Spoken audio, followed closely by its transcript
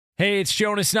Hey, it's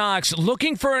Jonas Knox.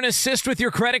 Looking for an assist with your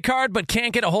credit card but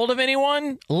can't get a hold of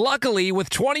anyone? Luckily,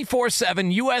 with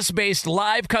 24/7 U.S.-based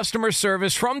live customer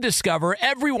service from Discover,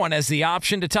 everyone has the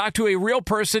option to talk to a real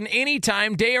person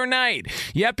anytime, day or night.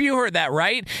 Yep, you heard that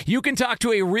right. You can talk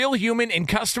to a real human in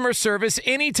customer service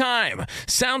anytime.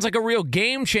 Sounds like a real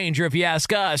game changer if you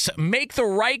ask us. Make the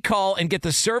right call and get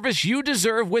the service you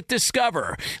deserve with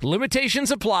Discover.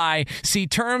 Limitations apply. See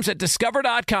terms at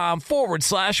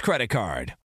discover.com/credit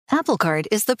card. Apple Card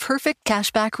is the perfect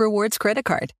cashback rewards credit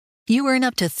card. You earn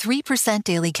up to 3%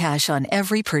 daily cash on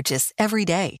every purchase every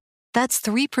day. That's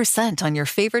 3% on your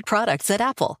favorite products at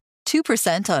Apple,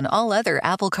 2% on all other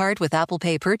Apple Card with Apple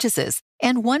Pay purchases,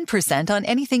 and 1% on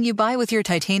anything you buy with your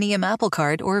titanium Apple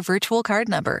Card or virtual card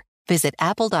number. Visit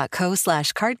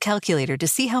apple.co/card calculator to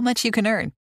see how much you can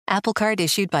earn. Apple Card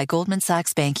issued by Goldman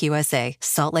Sachs Bank USA,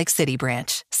 Salt Lake City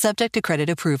branch. Subject to credit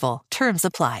approval. Terms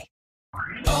apply.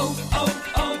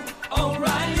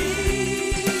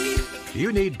 O'Reilly.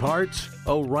 You need parts?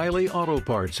 O'Reilly Auto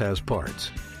Parts has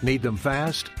parts. Need them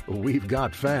fast? We've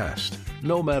got fast.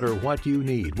 No matter what you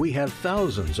need, we have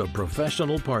thousands of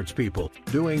professional parts people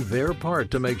doing their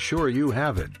part to make sure you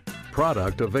have it.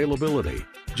 Product availability.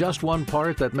 Just one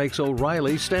part that makes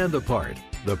O'Reilly stand apart.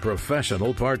 The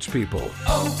professional parts people.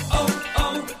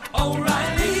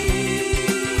 O'Reilly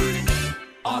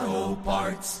Auto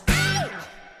Parts.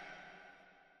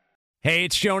 Hey,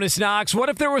 it's Jonas Knox. What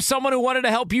if there was someone who wanted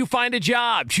to help you find a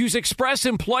job? Choose Express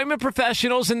Employment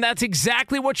Professionals, and that's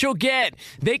exactly what you'll get.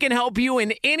 They can help you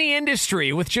in any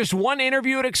industry. With just one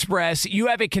interview at Express, you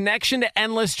have a connection to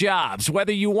endless jobs.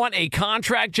 Whether you want a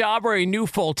contract job or a new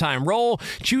full-time role,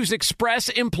 choose Express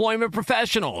Employment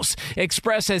Professionals.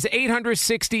 Express has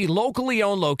 860 locally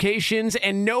owned locations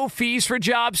and no fees for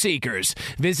job seekers.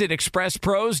 Visit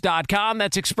expresspros.com.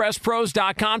 That's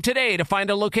expresspros.com today to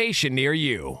find a location near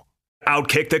you.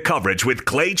 Outkick the coverage with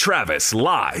Clay Travis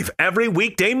live every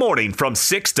weekday morning from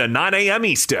 6 to 9 a.m.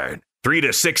 Eastern, 3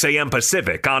 to 6 a.m.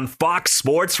 Pacific on Fox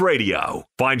Sports Radio.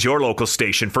 Find your local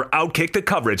station for Outkick the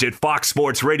coverage at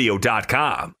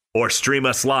foxsportsradio.com or stream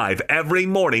us live every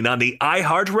morning on the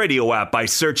iHeartRadio app by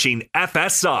searching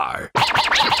FSR. Now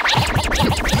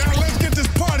let's get this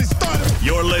party started.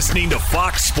 You're listening to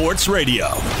Fox Sports Radio.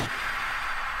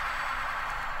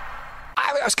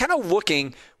 I was kind of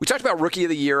looking. We talked about Rookie of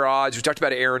the Year odds. We talked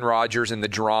about Aaron Rodgers and the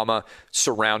drama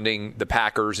surrounding the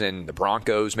Packers and the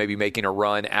Broncos maybe making a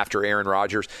run after Aaron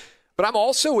Rodgers. But I'm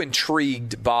also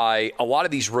intrigued by a lot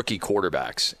of these rookie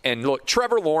quarterbacks. And look,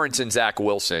 Trevor Lawrence and Zach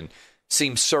Wilson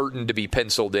seem certain to be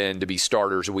penciled in to be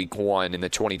starters week one in the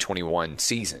 2021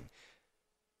 season.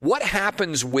 What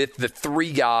happens with the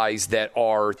three guys that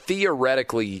are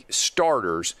theoretically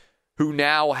starters who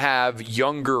now have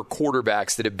younger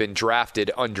quarterbacks that have been drafted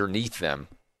underneath them?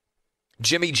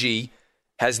 Jimmy G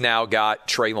has now got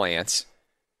Trey Lance.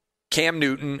 Cam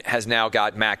Newton has now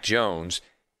got Mac Jones.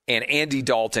 And Andy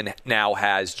Dalton now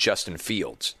has Justin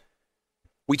Fields.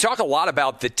 We talk a lot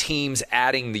about the teams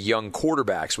adding the young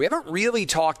quarterbacks. We haven't really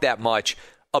talked that much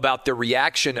about the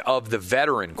reaction of the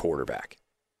veteran quarterback.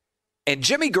 And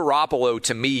Jimmy Garoppolo,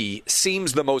 to me,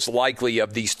 seems the most likely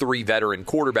of these three veteran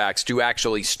quarterbacks to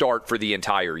actually start for the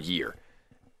entire year.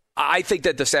 I think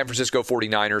that the San Francisco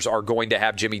 49ers are going to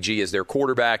have Jimmy G as their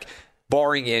quarterback,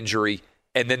 barring injury,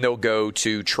 and then they'll go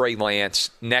to Trey Lance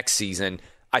next season.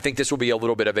 I think this will be a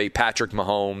little bit of a Patrick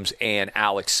Mahomes and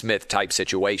Alex Smith type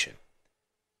situation.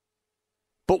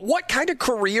 But what kind of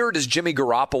career does Jimmy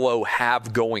Garoppolo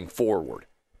have going forward?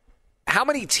 How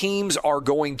many teams are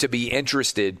going to be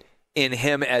interested in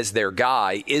him as their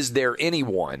guy? Is there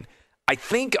anyone? I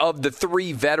think of the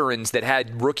three veterans that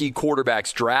had rookie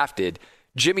quarterbacks drafted,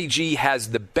 Jimmy G has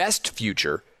the best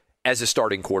future as a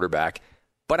starting quarterback,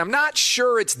 but I'm not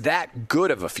sure it's that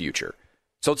good of a future.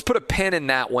 So let's put a pin in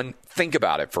that one. Think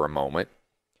about it for a moment.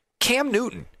 Cam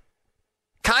Newton,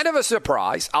 kind of a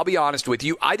surprise. I'll be honest with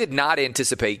you. I did not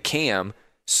anticipate Cam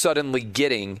suddenly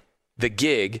getting the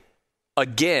gig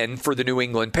again for the New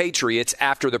England Patriots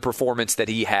after the performance that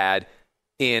he had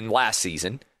in last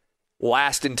season.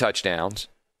 Last in touchdowns,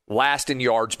 last in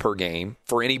yards per game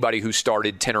for anybody who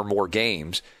started 10 or more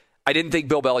games. I didn't think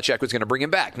Bill Belichick was going to bring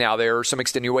him back. Now, there are some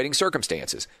extenuating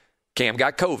circumstances. Cam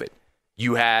got COVID.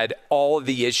 You had all of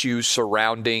the issues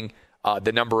surrounding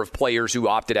the number of players who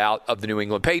opted out of the New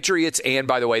England Patriots. And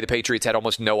by the way, the Patriots had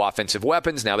almost no offensive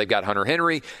weapons. Now they've got Hunter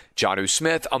Henry, Jonnu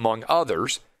Smith, among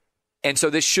others. And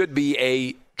so this should be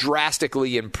a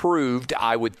drastically improved,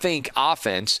 I would think,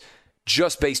 offense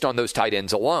just based on those tight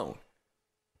ends alone.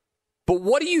 But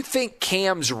what do you think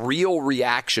Cam's real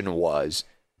reaction was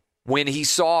when he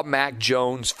saw Mac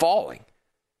Jones falling?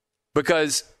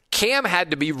 Because Cam had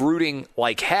to be rooting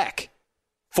like heck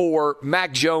for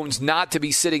Mac Jones not to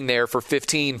be sitting there for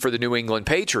 15 for the New England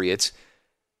Patriots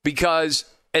because,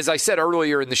 as I said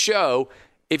earlier in the show,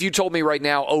 if you told me right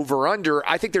now over-under,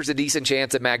 I think there's a decent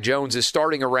chance that Mac Jones is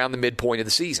starting around the midpoint of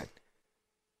the season.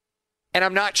 And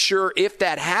I'm not sure if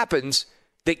that happens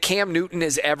that Cam Newton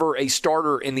is ever a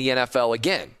starter in the NFL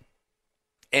again.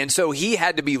 And so he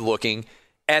had to be looking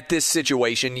at this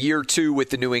situation, year 2 with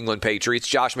the New England Patriots,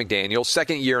 Josh McDaniels,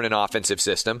 second year in an offensive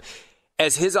system,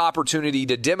 as his opportunity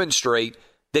to demonstrate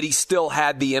that he still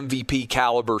had the MVP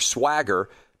caliber swagger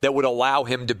that would allow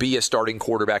him to be a starting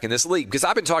quarterback in this league. Because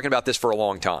I've been talking about this for a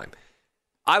long time.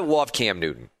 I love Cam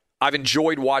Newton. I've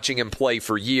enjoyed watching him play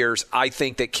for years. I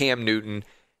think that Cam Newton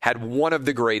had one of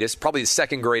the greatest, probably the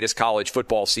second greatest college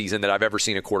football season that I've ever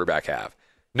seen a quarterback have.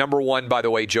 Number 1, by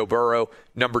the way, Joe Burrow.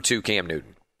 Number 2, Cam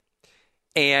Newton.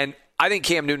 And I think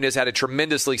Cam Newton has had a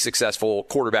tremendously successful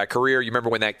quarterback career. You remember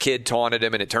when that kid taunted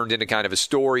him and it turned into kind of a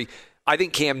story. I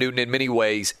think Cam Newton in many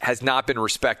ways has not been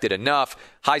respected enough.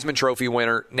 Heisman Trophy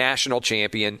winner, national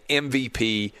champion,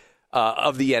 MVP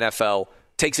of the NFL,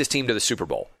 takes his team to the Super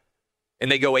Bowl. And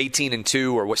they go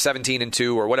 18-2 or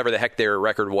 17-2 or whatever the heck their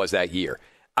record was that year.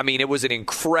 I mean, it was an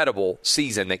incredible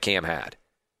season that Cam had.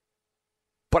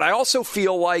 But I also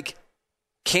feel like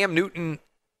Cam Newton,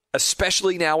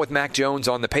 especially now with Mac Jones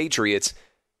on the Patriots,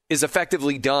 is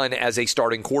effectively done as a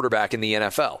starting quarterback in the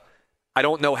NFL. I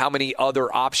don't know how many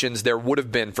other options there would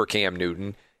have been for Cam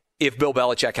Newton if Bill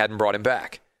Belichick hadn't brought him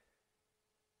back.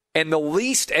 And the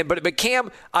least, but Cam,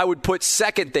 I would put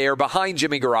second there behind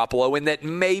Jimmy Garoppolo in that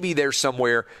maybe there's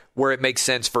somewhere where it makes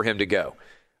sense for him to go.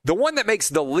 The one that makes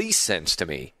the least sense to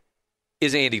me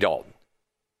is Andy Dalton.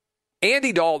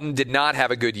 Andy Dalton did not have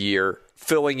a good year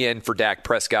filling in for Dak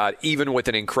Prescott, even with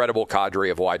an incredible cadre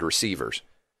of wide receivers.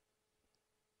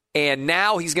 And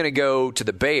now he's going to go to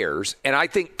the Bears, and I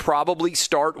think probably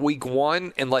start week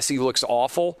 1 unless he looks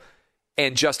awful,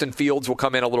 and Justin Fields will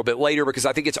come in a little bit later because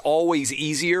I think it's always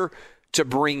easier to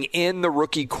bring in the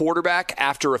rookie quarterback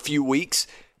after a few weeks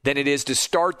than it is to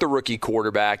start the rookie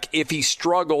quarterback. If he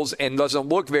struggles and doesn't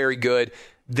look very good,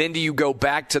 then do you go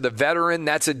back to the veteran?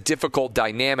 That's a difficult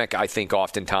dynamic, I think,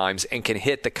 oftentimes, and can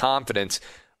hit the confidence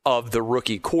of the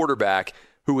rookie quarterback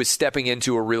who is stepping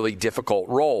into a really difficult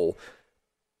role.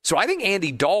 So I think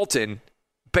Andy Dalton,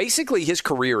 basically his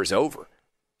career is over.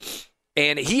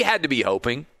 And he had to be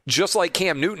hoping, just like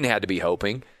Cam Newton had to be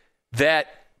hoping, that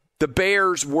the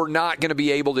Bears were not going to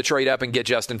be able to trade up and get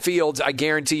Justin Fields. I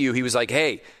guarantee you he was like,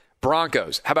 hey,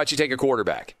 Broncos, how about you take a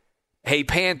quarterback? Hey,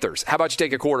 Panthers, how about you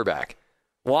take a quarterback?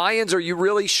 Lions, are you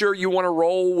really sure you want to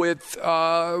roll with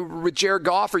Jared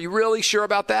Goff? Are you really sure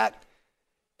about that?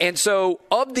 And so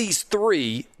of these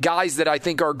 3 guys that I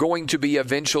think are going to be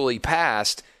eventually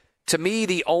passed, to me,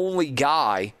 the only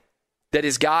guy that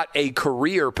has got a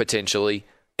career potentially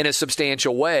in a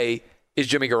substantial way is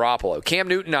Jimmy Garoppolo. Cam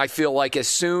Newton, I feel like as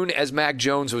soon as Mac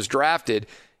Jones was drafted,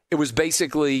 it was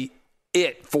basically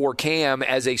it for Cam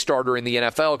as a starter in the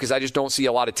NFL because I just don't see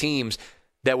a lot of teams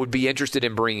that would be interested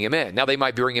in bringing him in. Now, they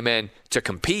might bring him in to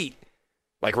compete.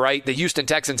 Like, right, the Houston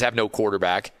Texans have no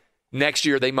quarterback. Next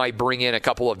year, they might bring in a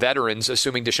couple of veterans,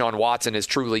 assuming Deshaun Watson is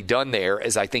truly done there,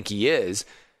 as I think he is.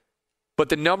 But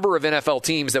the number of NFL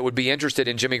teams that would be interested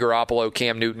in Jimmy Garoppolo,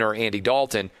 Cam Newton, or Andy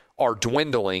Dalton are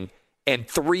dwindling, and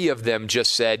 3 of them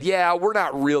just said, yeah, we're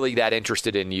not really that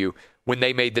interested in you when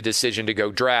they made the decision to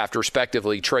go draft,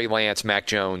 respectively, Trey Lance, Mac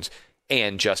Jones,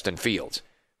 and Justin Fields,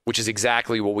 which is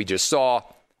exactly what we just saw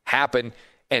happen.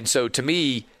 And so to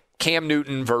me, Cam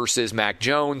Newton versus Mac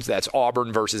Jones, that's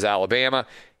Auburn versus Alabama,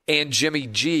 and Jimmy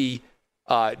G.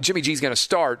 Jimmy G's going to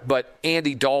start, but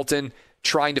Andy Dalton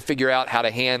trying to figure out how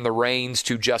to hand the reins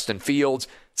to Justin Fields,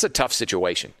 it's a tough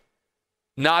situation.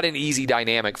 Not an easy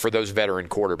dynamic for those veteran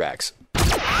quarterbacks.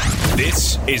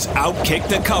 This is Outkick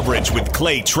the Coverage with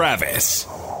Clay Travis.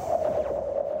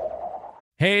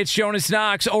 Hey, it's Jonas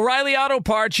Knox. O'Reilly Auto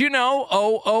Parts, you know,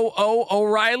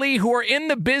 O'Reilly, who are in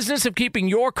the business of keeping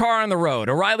your car on the road.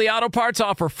 O'Reilly Auto Parts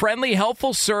offer friendly,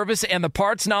 helpful service and the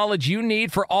parts knowledge you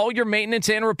need for all your maintenance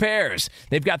and repairs.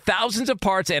 They've got thousands of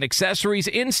parts and accessories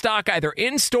in stock, either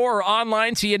in-store or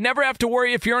online, so you never have to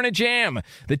worry if you're in a jam.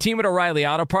 The team at O'Reilly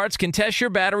Auto Parts can test your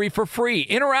battery for free,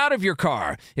 in or out of your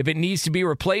car. If it needs to be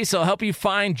replaced, they'll help you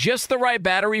find just the right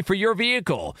battery for your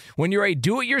vehicle. When you're a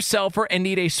do-it-yourselfer and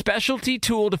need a specialty tool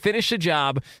tool to finish the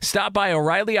job, stop by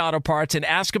O'Reilly Auto Parts and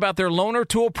ask about their loaner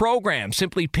tool program.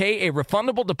 Simply pay a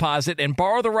refundable deposit and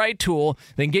borrow the right tool,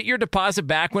 then get your deposit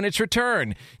back when it's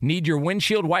returned. Need your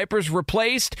windshield wipers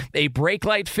replaced, a brake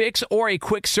light fix, or a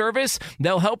quick service?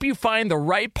 They'll help you find the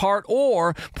right part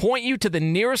or point you to the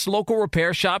nearest local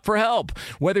repair shop for help.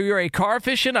 Whether you're a car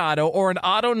aficionado or an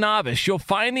auto novice, you'll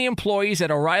find the employees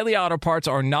at O'Reilly Auto Parts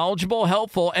are knowledgeable,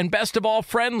 helpful, and best of all,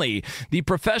 friendly. The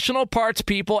professional parts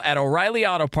people at O'Reilly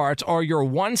Auto Parts are your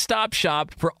one-stop shop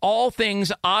for all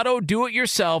things auto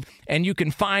do-it-yourself, and you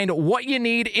can find what you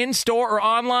need in-store or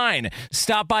online.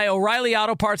 Stop by O'Reilly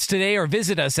Auto Parts today or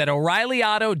visit us at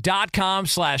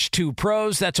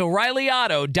O'ReillyAuto.com/2pros. That's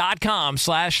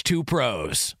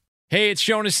O'ReillyAuto.com/2pros. Hey, it's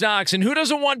Jonas Knox, and who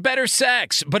doesn't want better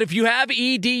sex? But if you have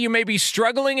ED, you may be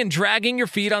struggling and dragging your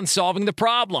feet on solving the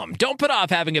problem. Don't put off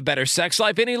having a better sex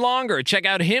life any longer. Check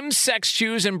out Hims Sex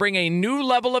Chews and bring a new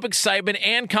level of excitement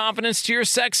and confidence to your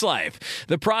sex life.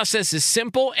 The process is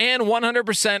simple and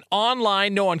 100%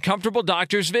 online, no uncomfortable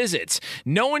doctor's visits.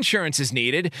 No insurance is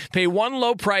needed. Pay one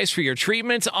low price for your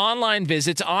treatments, online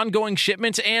visits, ongoing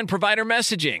shipments, and provider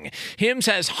messaging. Hims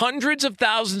has hundreds of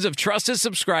thousands of trusted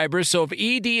subscribers, so if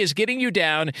ED is getting you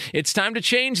down, it's time to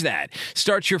change that.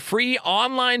 Start your free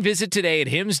online visit today at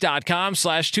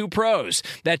hims.com/2pros.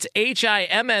 That's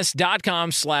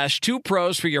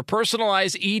HIMS.com/2pros for your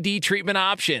personalized ED treatment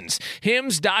options.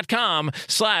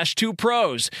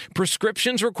 hims.com/2pros.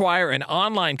 Prescriptions require an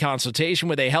online consultation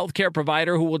with a healthcare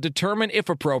provider who will determine if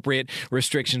appropriate.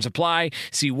 Restrictions apply.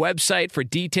 See website for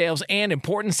details and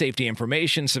important safety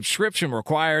information. Subscription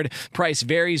required. Price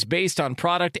varies based on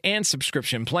product and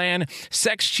subscription plan.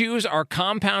 Sex Chews are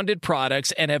compounded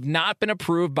products and have not been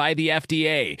approved by the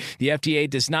FDA. The FDA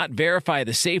does not verify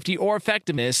the safety or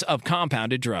effectiveness of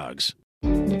compounded drugs.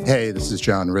 Hey, this is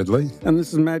John Ridley. And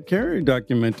this is Matt Carey,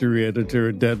 documentary editor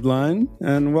at Deadline.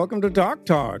 And welcome to Doc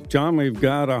Talk. John, we've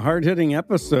got a hard-hitting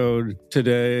episode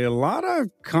today. A lot of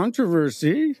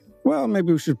controversy. Well,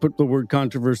 maybe we should put the word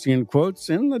controversy in quotes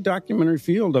in the documentary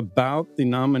field about the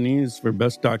nominees for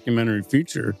Best Documentary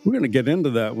Feature. We're going to get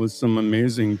into that with some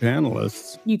amazing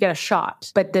panelists. You get a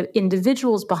shot, but the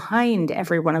individuals behind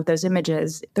every one of those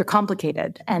images, they're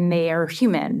complicated and they are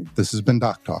human. This has been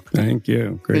Doc Talk. Thank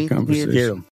you. Great conversation.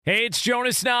 You. Hey, it's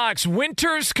Jonas Knox.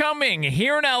 Winter's coming.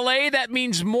 Here in LA, that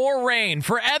means more rain.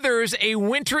 For others, a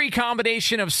wintry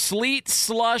combination of sleet,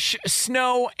 slush,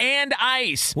 snow, and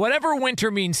ice. Whatever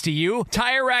winter means to you,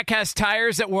 Tire Rack has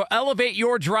tires that will elevate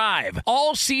your drive.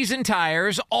 All-season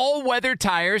tires, all-weather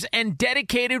tires, and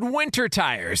dedicated winter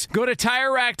tires. Go to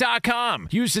TireRack.com.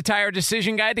 Use the Tire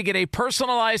Decision Guide to get a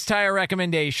personalized tire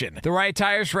recommendation. The right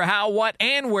tires for how, what,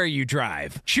 and where you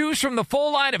drive. Choose from the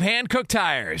full line of hand-cooked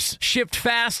tires. Shipped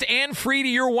fast and free to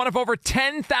your one of over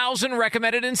 10,000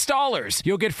 recommended installers.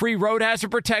 You'll get free road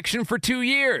hazard protection for 2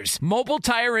 years. Mobile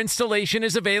tire installation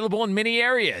is available in many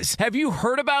areas. Have you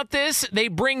heard about this? They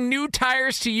bring new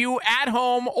tires to you at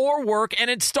home or work and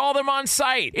install them on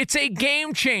site. It's a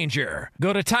game changer.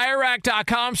 Go to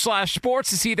TireRack.com/sports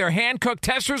to see their hand-cooked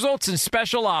test results and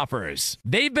special offers.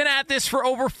 They've been at this for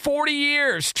over 40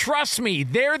 years. Trust me,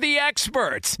 they're the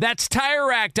experts. That's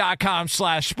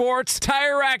TireRack.com/sports.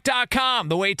 TireRack.com,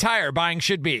 the way tire buying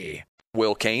should be.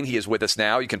 Will Cain, he is with us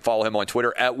now. You can follow him on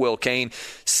Twitter at Will Cain,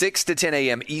 6 to 10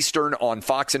 a.m. Eastern on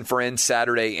Fox and Friends,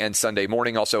 Saturday and Sunday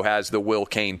morning. Also has the Will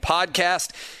Cain podcast.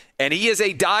 And he is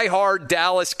a diehard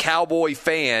Dallas Cowboy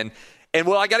fan. And,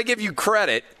 Will, I got to give you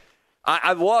credit.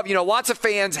 I love, lots of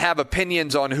fans have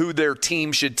opinions on who their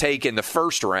team should take in the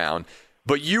first round.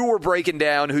 But you were breaking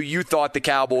down who you thought the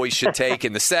Cowboys should take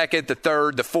in the second, the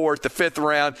third, the fourth, the fifth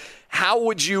round. How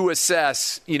would you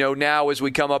assess, now as we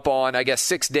come up on,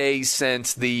 6 days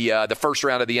since the first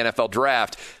round of the NFL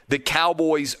draft, the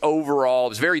Cowboys overall, it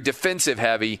was very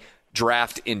defensive-heavy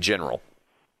draft in general?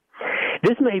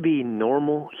 This may be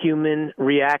normal human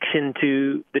reaction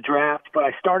to the draft, but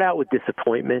I start out with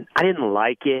disappointment. I didn't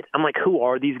like it. I'm like, who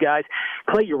are these guys?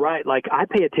 Clay, you're right. I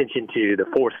pay attention to the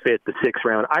fourth, fifth, the sixth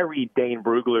round. I read Dane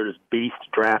Brugler's Beast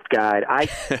Draft Guide. I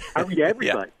read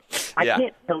everybody. I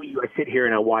can't tell you I sit here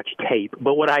and I watch tape,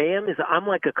 but what I am is I'm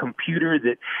like a computer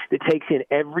that takes in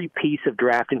every piece of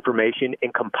draft information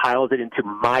and compiles it into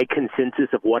my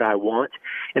consensus of what I want,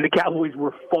 and the Cowboys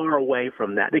were far away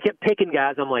from that. They kept picking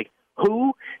guys. I'm like,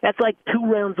 who? That's like 2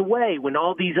 rounds away when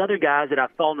all these other guys that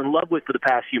I've fallen in love with for the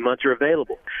past few months are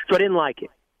available. So I didn't like it.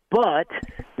 But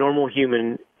normal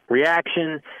human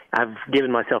reaction, I've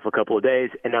given myself a couple of days,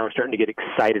 and now I'm starting to get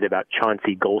excited about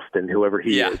Chauncey Golston, whoever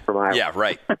he is from Iowa. Yeah,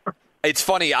 right. It's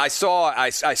funny. I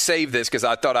saved this because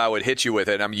I thought I would hit you with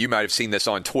it. I mean, you might have seen this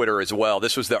on Twitter as well.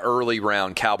 This was the early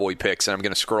round Cowboy picks, and I'm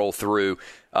going to scroll through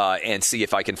and see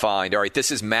if I can find. All right,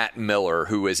 this is Matt Miller,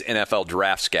 who is NFL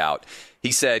Draft Scout.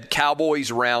 He said,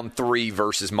 Cowboys round 3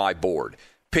 versus my board.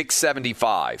 Pick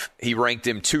 75. He ranked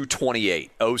him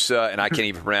 228. Osa, and I can't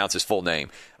even pronounce his full name.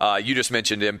 You just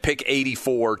mentioned him. Pick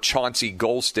 84, Chauncey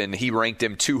Golston. He ranked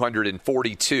him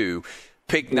 242.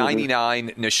 Pick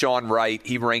 99, Nashawn Wright.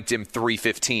 He ranked him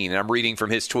 315. And I'm reading from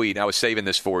his tweet, and I was saving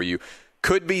this for you.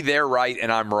 Could be they're right and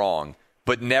I'm wrong,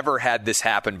 but never had this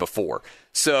happen before.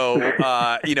 So,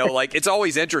 it's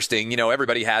always interesting.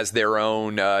 Everybody has their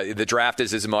own. The draft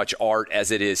is as much art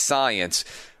as it is science.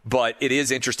 But it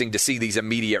is interesting to see these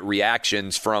immediate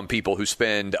reactions from people who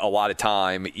spend a lot of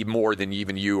time, more than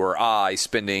even you or I,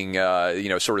 spending,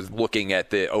 sort of looking at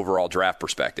the overall draft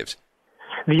perspectives.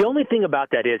 The only thing about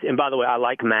that is, and by the way, I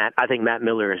like Matt. I think Matt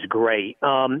Miller is great.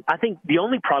 I think the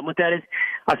only problem with that is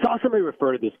I saw somebody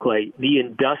refer to this, Clay, the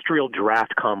industrial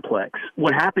draft complex.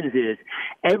 What happens is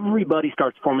everybody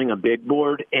starts forming a big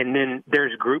board, and then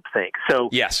there's groupthink. So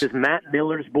yes. Does Matt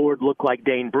Miller's board look like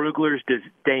Dane Brugler's? Does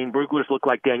Dane Brugler's look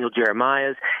like Daniel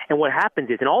Jeremiah's? And what happens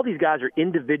is, and all these guys are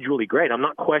individually great. I'm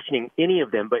not questioning any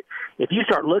of them, but if you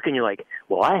start looking, you're like,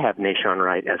 well, I have Nashawn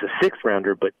Wright as a 6th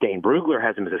rounder, but Dane Brugler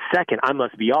has him as a 2nd. I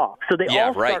must be off. So they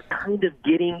all start kind of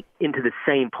getting into the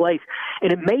same place.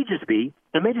 And it may just be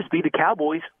the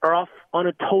Cowboys are off on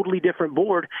a totally different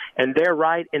board, and they're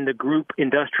right, and the group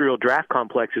industrial draft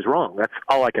complex is wrong. That's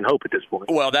all I can hope at this point.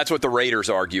 Well, that's what the Raiders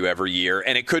argue every year,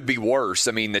 and it could be worse.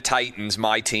 I mean, the Titans,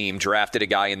 my team, drafted a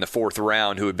guy in the 4th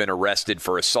round who had been arrested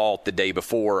for assault the day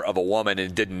before of a woman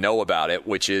and didn't know about it,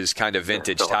 which is kind of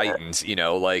vintage Titans,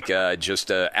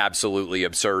 just an absolutely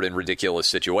absurd and ridiculous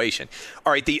situation.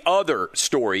 All right, the other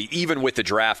story, even with the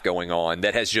draft going on,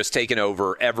 that has just taken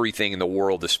over everything in the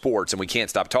world of sports, and we can't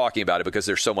stop talking about it because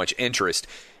there's so much interest.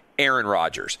 Aaron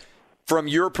Rodgers. From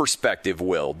your perspective,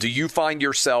 Will, do you find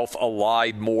yourself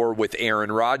allied more with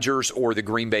Aaron Rodgers or the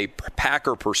Green Bay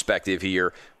Packer perspective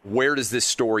here? Where does this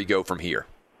story go from here?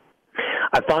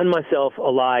 I find myself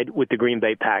allied with the Green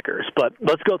Bay Packers, but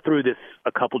let's go through this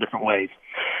a couple different ways.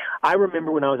 I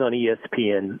remember when I was on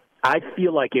ESPN, I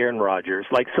feel like Aaron Rodgers,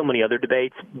 like so many other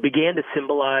debates, began to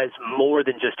symbolize more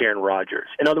than just Aaron Rodgers.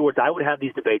 In other words, I would have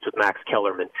these debates with Max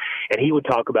Kellerman, and he would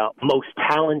talk about most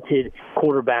talented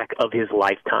quarterback of his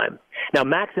lifetime. Now,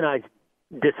 Max and I's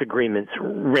disagreements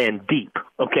ran deep,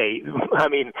 okay? I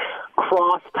mean,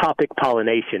 cross-topic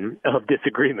pollination of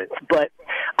disagreements. But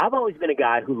I've always been a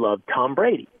guy who loved Tom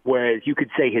Brady, whereas you could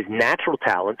say his natural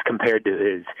talents compared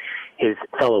to his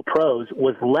fellow pros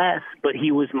was less, but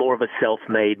he was more of a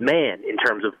self-made man in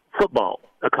terms of football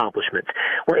accomplishments,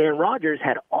 where Aaron Rodgers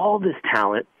had all this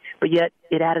talent, but yet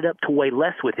it added up to way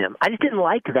less with him. I just didn't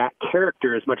like that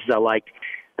character as much as I liked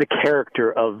the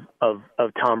character of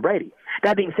Tom Brady.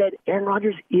 That being said, Aaron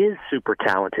Rodgers is super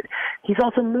talented. He's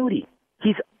also moody.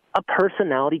 He's a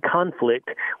personality conflict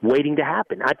waiting to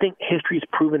happen. I think history's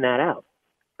proven that out.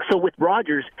 So with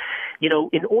Rodgers,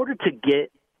 in order to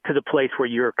get to the place where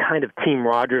you're kind of Team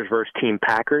Rodgers versus Team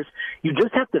Packers, you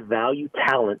just have to value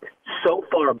talent so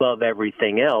far above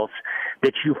everything else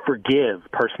that you forgive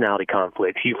personality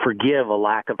conflicts. You forgive a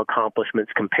lack of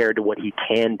accomplishments compared to what he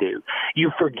can do. You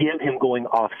forgive him going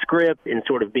off script and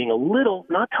sort of being a little,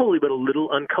 not totally, but a little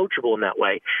uncoachable in that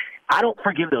way. I don't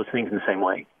forgive those things in the same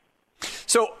way.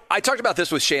 So I talked about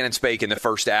this with Shannon Spake in the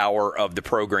first hour of the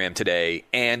program today,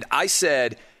 and I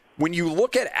said, when you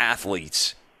look at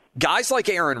athletes, guys like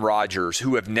Aaron Rodgers,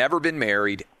 who have never been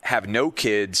married, have no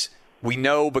kids, we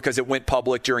know because it went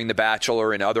public during The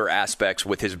Bachelor and other aspects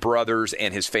with his brothers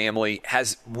and his family,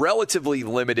 has relatively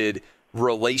limited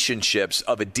relationships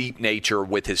of a deep nature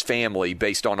with his family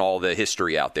based on all the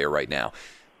history out there right now.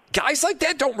 Guys like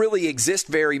that don't really exist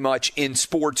very much in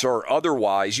sports or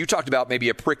otherwise. You talked about maybe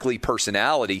a prickly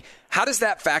personality. How does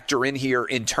that factor in here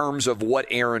in terms of what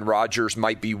Aaron Rodgers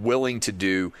might be willing to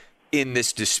do in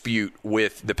this dispute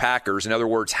with the Packers? In other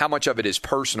words, how much of it is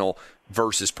personal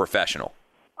versus professional?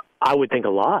 I would think a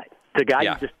lot. The guy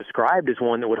you just described is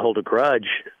one that would hold a grudge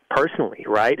personally,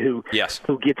 right? Who gets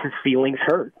his feelings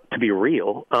hurt, to be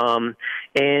real,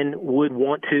 and would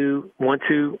want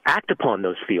to act upon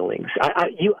those feelings.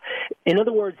 In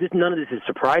other words, none of this is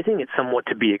surprising. It's somewhat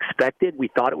to be expected. We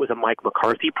thought it was a Mike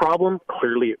McCarthy problem.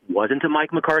 Clearly, it wasn't a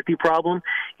Mike McCarthy problem.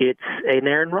 It's an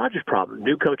Aaron Rodgers problem.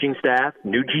 New coaching staff,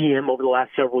 new GM over the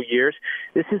last several years.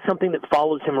 This is something that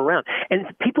follows him around. And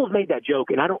people have made that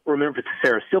joke, and I don't remember if it's a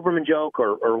Sarah Silverman joke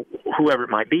or whoever it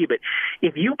might be, but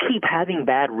if you keep having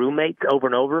bad roommates over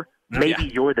and over,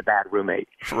 maybe you're the bad roommate.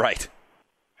 Right.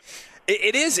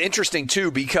 It is interesting,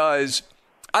 too, because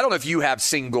I don't know if you have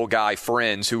single guy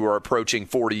friends who are approaching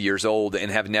 40 years old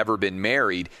and have never been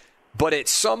married, but at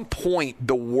some point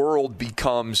the world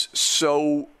becomes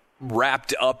so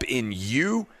wrapped up in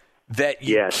you that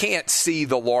you can't see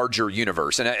the larger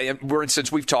universe. And for instance,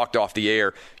 we've talked off the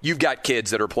air, you've got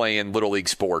kids that are playing Little League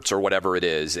sports or whatever it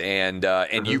is, and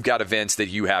you've got events that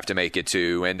you have to make it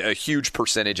to. And a huge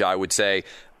percentage, I would say,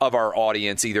 of our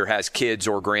audience either has kids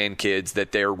or grandkids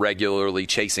that they're regularly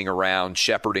chasing around,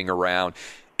 shepherding around.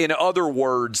 In other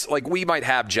words, like, we might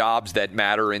have jobs that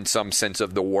matter in some sense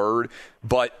of the word,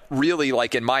 but really,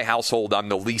 like, in my household, I'm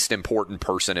the least important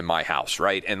person in my house,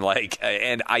 right? And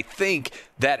I think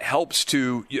that helps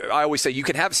to, I always say, you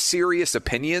can have serious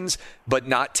opinions, but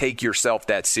not take yourself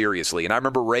that seriously. And I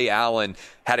remember Ray Allen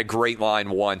had a great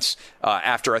line once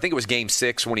after, I think it was Game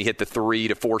 6, when he hit the 3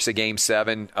 to force a Game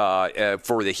 7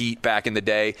 for the Heat back in the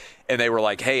day. And they were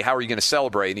like, hey, how are you going to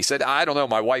celebrate? And he said, I don't know,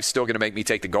 my wife's still going to make me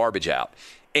take the garbage out.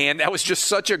 And that was just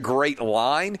such a great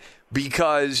line,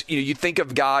 because you think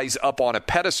of guys up on a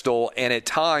pedestal, and at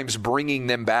times bringing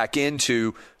them back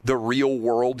into the real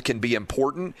world can be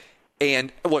important.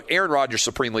 And look, Aaron Rodgers,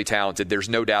 supremely talented. There's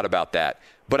no doubt about that.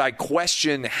 But I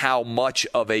question how much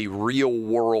of a real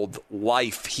world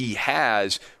life he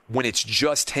has when it's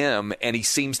just him, and he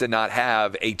seems to not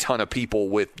have a ton of people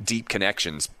with deep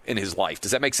connections in his life.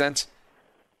 Does that make sense?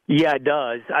 Yeah, it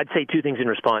does. I'd say two things in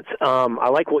response. I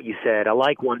like what you said. I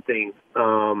like one thing.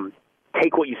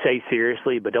 Take what you say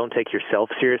seriously, but don't take yourself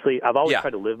seriously. I've always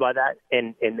tried to live by that.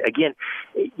 And again,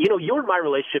 your and my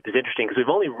relationship is interesting because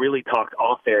we've only really talked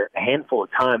off air a handful of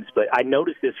times, but I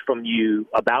noticed this from you,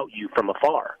 about you from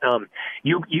afar.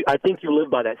 I think you live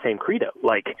by that same credo.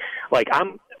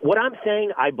 What I'm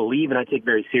saying, I believe and I take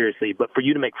very seriously, but for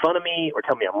you to make fun of me or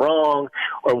tell me I'm wrong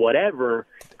or whatever,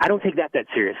 I don't take that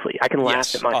seriously. I can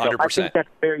laugh at myself.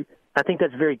 100%. I think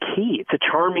that's very key. It's a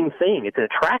charming thing. It's an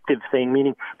attractive thing,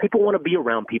 meaning people want to be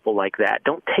around people like that.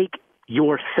 Don't take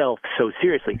yourself so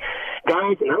seriously.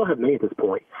 Guys, and I don't have many at this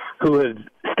point, who have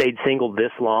stayed single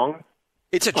this long.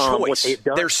 It's a choice.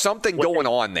 There's something going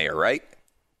on there, right?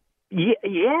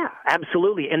 Yeah,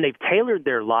 absolutely. And they've tailored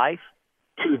their life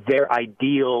to their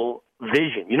ideal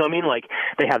vision. You know what I mean? Like,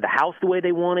 they have the house the way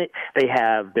they want it. They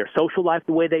have their social life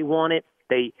the way they want it.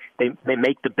 They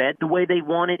make the bed the way they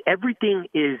want it. Everything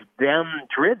is them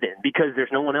driven because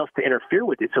there's no one else to interfere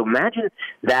with it. So imagine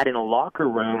that in a locker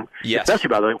room, especially,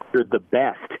 by the way, you're the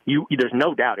best. There's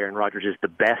no doubt Aaron Rodgers is the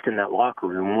best in that locker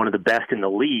room, one of the best in the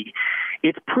league.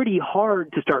 It's pretty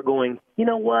hard to start going, you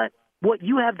know what? What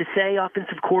you have to say,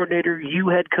 offensive coordinator, you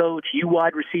head coach, you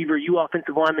wide receiver, you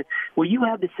offensive lineman, what you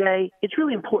have to say, it's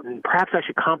really important. Perhaps I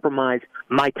should compromise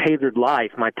my tailored life,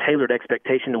 my tailored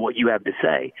expectation to what you have to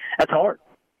say. That's hard.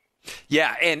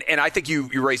 Yeah, and I think you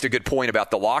raised a good point about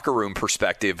the locker room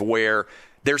perspective, where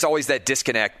there's always that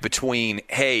disconnect between,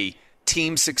 hey,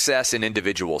 team success and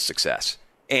individual success.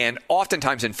 And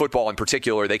oftentimes in football in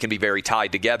particular, they can be very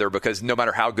tied together because no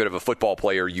matter how good of a football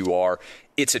player you are,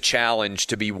 it's a challenge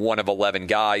to be one of 11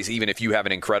 guys, even if you have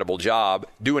an incredible job,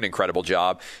 do an incredible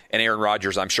job. And Aaron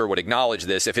Rodgers, I'm sure, would acknowledge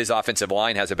this. If his offensive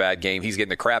line has a bad game, he's getting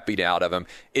the crap beat out of him.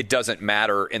 It doesn't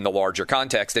matter in the larger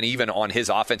context. And even on his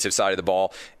offensive side of the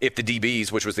ball, if the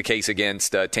DBs, which was the case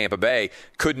against Tampa Bay,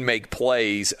 couldn't make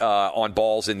plays on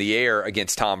balls in the air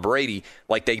against Tom Brady,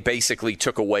 like, they basically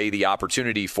took away the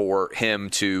opportunity for him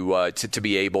to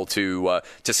be able to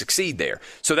succeed there.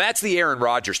 So that's the Aaron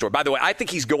Rodgers story. By the way, I think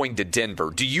he's going to Denver.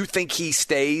 Do you think he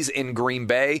stays in Green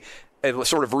Bay?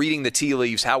 Sort of reading the tea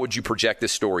leaves, how would you project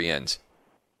this story ends?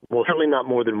 Well, certainly not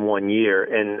more than 1 year.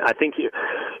 And I think,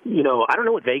 I don't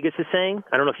know what Vegas is saying.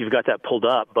 I don't know if you've got that pulled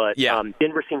up, but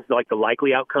Denver seems like the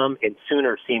likely outcome, and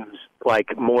sooner seems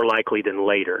like more likely than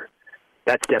later.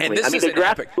 That's definitely. They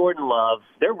drafted Jordan Love.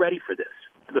 They're ready for this.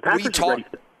 The Packers are ready for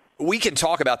this. We can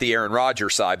talk about the Aaron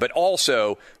Rodgers side, but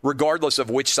also, regardless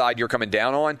of which side you're coming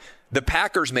down on, the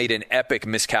Packers made an epic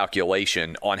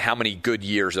miscalculation on how many good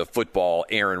years of football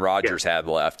Aaron Rodgers had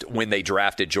left when they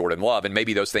drafted Jordan Love. And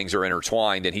maybe those things are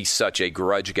intertwined, and he's such a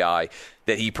grudge guy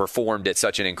that he performed at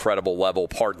such an incredible level,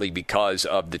 partly because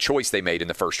of the choice they made in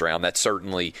the first round. That's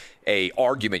certainly an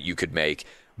argument you could make.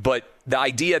 But the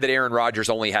idea that Aaron Rodgers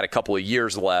only had a couple of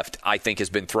years left, I think, has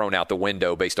been thrown out the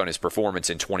window based on his performance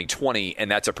in 2020,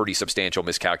 and that's a pretty substantial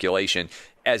miscalculation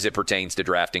as it pertains to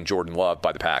drafting Jordan Love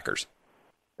by the Packers.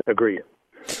 Agreed.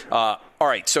 All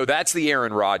right, so that's the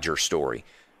Aaron Rodgers story.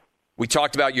 We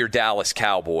talked about your Dallas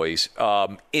Cowboys.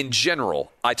 In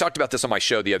general, I talked about this on my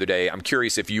show the other day. I'm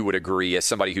curious if you would agree, as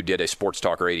somebody who did a sports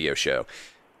talk radio show.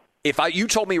 If you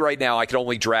told me right now I could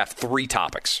only draft 3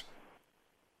 topics,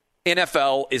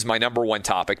 NFL is my number one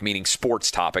topic, meaning sports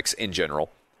topics in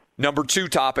general. Number two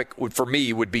topic for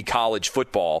me would be college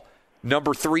football.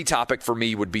 Number three topic for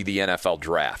me would be the NFL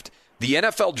draft. The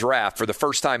NFL draft, for the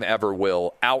first time ever,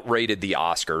 outrated the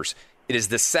Oscars. It is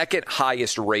the second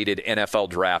highest rated NFL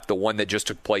draft, the one that just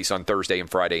took place on Thursday and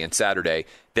Friday and Saturday,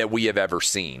 that we have ever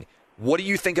seen. What do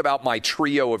you think about my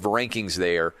trio of rankings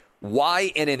there?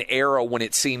 Why, in an era when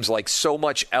it seems like so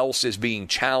much else is being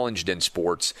challenged in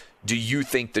sports, do you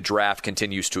think the draft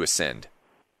continues to ascend?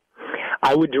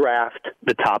 I would draft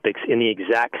the topics in the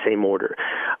exact same order.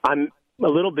 I'm a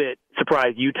little bit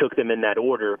surprised you took them in that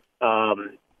order.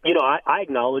 I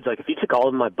acknowledge, like, if you took all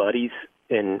of my buddies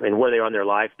and where they are in their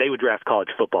life, they would draft college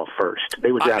football first.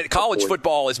 They would draft college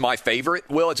football is my favorite.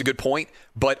 Will, it's a good point.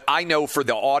 But I know for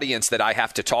the audience that I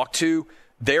have to talk to,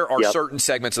 there are certain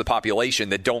segments of the population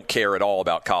that don't care at all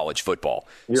about college football.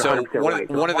 So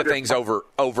one of the things over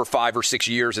 5 or 6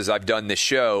 years as I've done this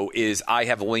show is I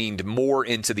have leaned more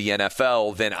into the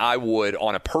NFL than I would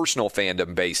on a personal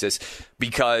fandom basis,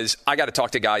 because I got to talk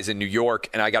to guys in New York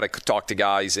and I got to talk to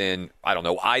guys in,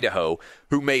 Idaho,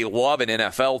 who may love an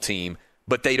NFL team,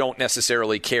 but they don't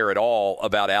necessarily care at all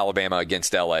about Alabama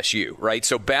against LSU, right?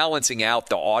 So balancing out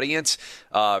the audience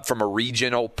from a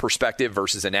regional perspective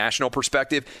versus a national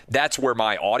perspective, that's where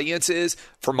my audience is.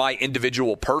 For my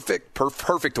individual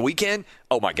perfect weekend,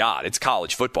 oh my God, it's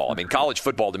college football. I mean, college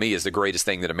football to me is the greatest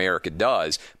thing that America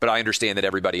does, but I understand that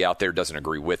everybody out there doesn't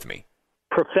agree with me.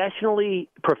 Professionally,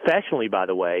 by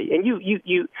the way, and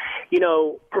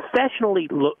professionally,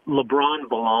 LeBron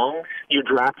belongs. You're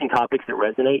drafting topics that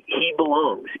resonate. He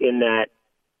belongs in that.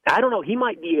 I don't know. He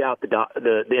might be out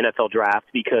the NFL draft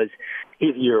because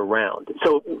he's year-round.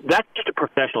 So that's just a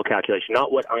professional calculation,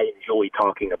 not what I enjoy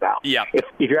talking about. Yeah. If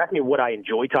you're asking me what I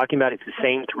enjoy talking about, it's the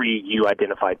same three you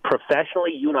identified.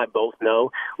 Professionally, you and I both know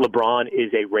LeBron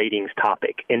is a ratings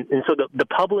topic. And so the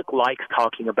public likes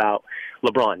talking about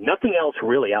LeBron. Nothing else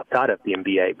really outside of the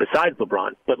NBA besides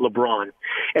LeBron, but LeBron.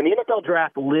 And the NFL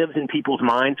draft lives in people's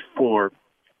minds for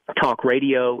talk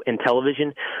radio and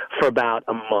television for about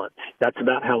a month. That's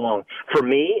about how long. For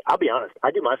me, I'll be honest,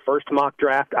 I do my first mock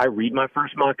draft. I read my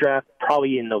first mock draft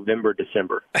probably in November,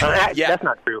 December. That's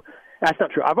not true. That's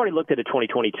not true. I've already looked at a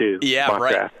 2022 mock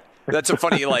draft. That's a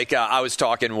funny, I was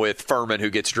talking with Furman, who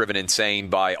gets driven insane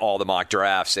by all the mock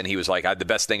drafts, and he was like, the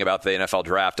best thing about the NFL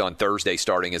draft on Thursday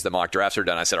starting is the mock drafts are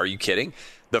done. I said, are you kidding?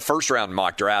 The first-round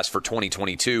mock drafts for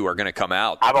 2022 are going to come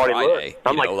out Friday.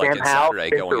 I'm like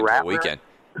Saturday going into the weekend.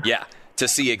 Yeah, to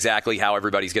see exactly how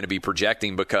everybody's going to be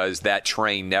projecting, because that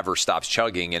train never stops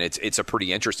chugging, and it's a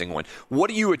pretty interesting one. What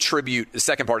do you attribute, the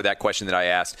second part of that question that I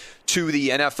asked, to the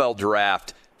NFL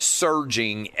draft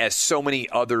surging as so many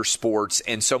other sports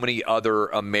and so many other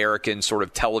American sort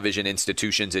of television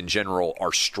institutions in general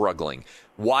are struggling?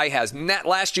 Why has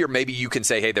last year, maybe you can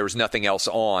say, hey, there was nothing else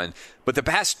on, but the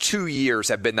past 2 years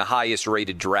have been the highest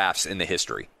rated drafts in the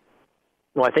history?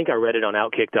 Well, I think I read it on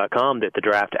Outkick.com that the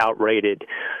draft outrated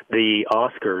the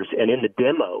Oscars, and in the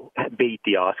demo beat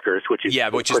the Oscars, which is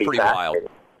pretty wild.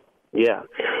 Yeah,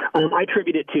 I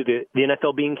attribute it to the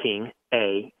NFL being king.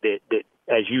 That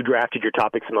as you drafted your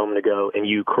topics a moment ago, and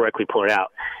you correctly pointed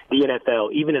out, the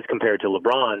NFL, even as compared to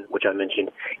LeBron, which I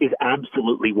mentioned, is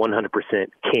absolutely 100%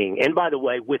 king. And by the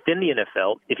way, within the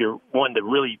NFL, if you're wanting to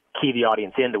really key the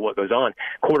audience into what goes on,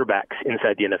 quarterbacks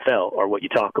inside the NFL are what you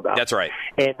talk about. That's right.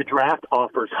 And the draft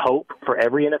offers hope for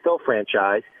every NFL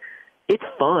franchise. It's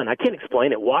fun. I can't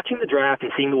explain it. Watching the draft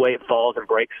and seeing the way it falls and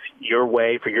breaks your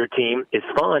way for your team is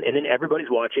fun. And then everybody's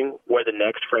watching where the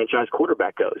next franchise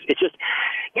quarterback goes. It's just,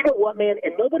 you know what, man?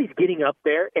 And nobody's getting up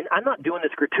there. And I'm not doing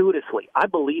this gratuitously. I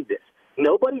believe this.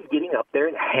 Nobody's getting up there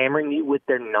and hammering you with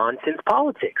their nonsense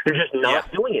politics. They're just not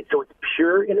doing it. So it's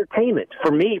pure entertainment.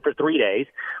 For me, for 3 days.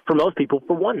 For most people,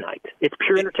 for one night. It's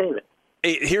pure entertainment.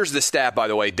 Here's the stat, by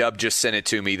the way. Dub just sent it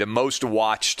to me. The most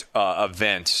watched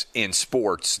events in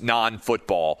sports,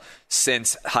 non-football,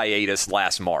 since hiatus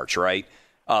last March, right?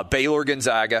 Baylor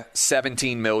Gonzaga,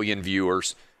 17 million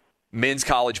viewers. Men's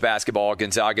college basketball,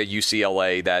 Gonzaga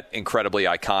UCLA, that incredibly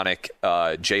iconic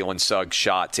Jalen Suggs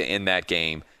shot to end that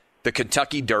game. The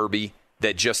Kentucky Derby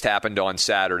that just happened on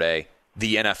Saturday.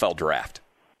 The NFL draft.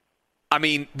 I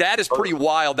mean, that is pretty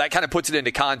wild. That kind of puts it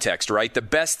into context, right? The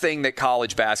best thing that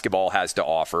college basketball has to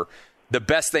offer, the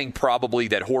best thing probably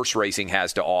that horse racing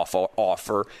has to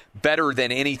offer, better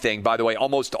than anything. By the way,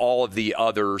 almost all of the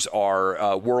others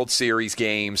are World Series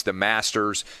games, the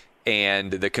Masters, and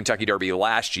the Kentucky Derby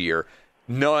last year.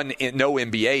 No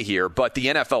NBA here, but the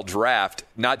NFL draft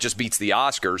not just beats the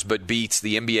Oscars, but beats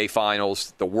the NBA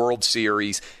Finals, the World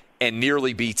Series, and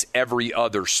nearly beats every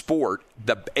other sport,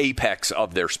 the apex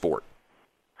of their sport.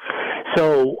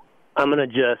 So I'm going to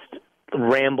just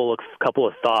ramble a couple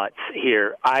of thoughts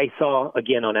here. I saw,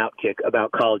 again, on Outkick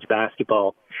about college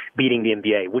basketball beating the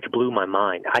NBA, which blew my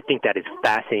mind. I think that is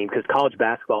fascinating because college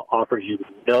basketball offers you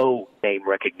no name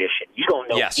recognition. You don't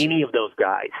know any of those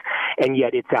guys, and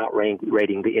yet it's outrating the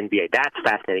NBA. That's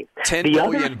fascinating. 10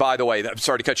 million, by the way, I'm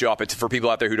sorry to cut you off, but for people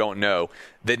out there who don't know,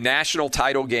 the national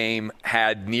title game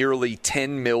had nearly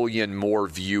 10 million more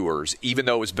viewers, even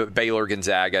though it was Baylor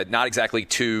Gonzaga, not exactly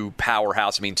two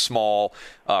powerhouse, I mean small,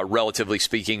 relatively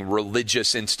speaking,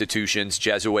 religious institutions,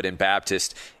 Jesuit and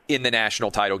Baptist, in the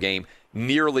national title game.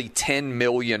 Nearly 10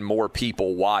 million more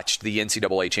people watched the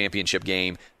NCAA championship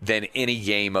game than any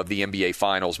game of the NBA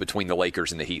Finals between the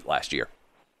Lakers and the Heat last year.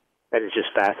 That is just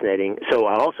fascinating. So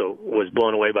I also was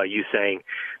blown away by you saying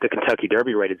the Kentucky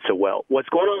Derby rated so well. What's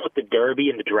going on with the Derby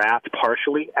and the draft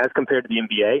partially as compared to the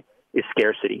NBA is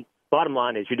scarcity. Bottom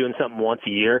line is you're doing something once a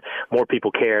year, more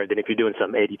people care than if you're doing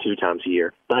something 82 times a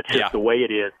year. That's just the way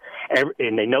it is.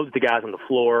 And they know that the guys on the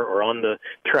floor or on the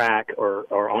track or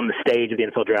on the stage of the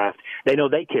NFL draft, they know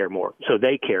they care more, so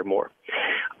they care more.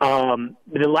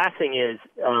 The last thing is,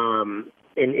 and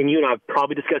you and I have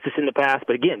probably discussed this in the past,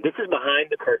 but again, this is behind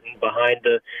the curtain, behind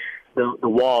the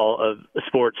wall of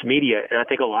sports media, and I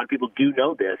think a lot of people do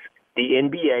know this. The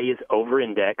NBA is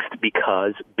over-indexed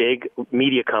because big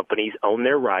media companies own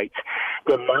their rights.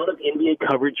 The amount of NBA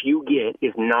coverage you get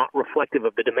is not reflective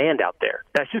of the demand out there.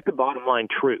 That's just the bottom line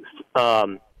truth.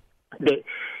 And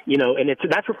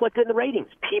that's reflected in the ratings.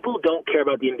 People don't care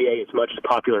about the NBA as much as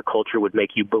popular culture would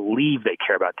make you believe they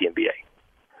care about the NBA.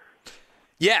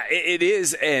 Yeah, it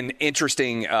is an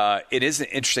interesting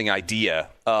idea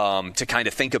to kind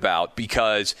of think about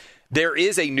because there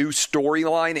is a new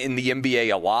storyline in the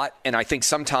NBA a lot, and I think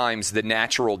sometimes the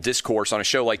natural discourse on a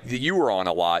show like you were on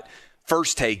a lot,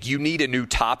 First Take, you need a new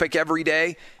topic every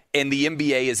day, and the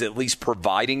NBA is at least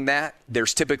providing that.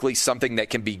 There's typically something that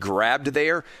can be grabbed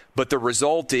there, but the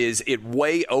result is it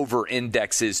way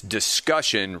over-indexes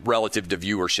discussion relative to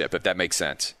viewership, if that makes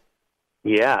sense.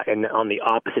 Yeah, and on the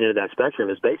opposite end of that spectrum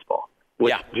is baseball,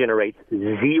 which generates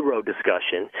zero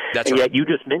discussion. That's and right. Yet you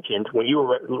just mentioned, when you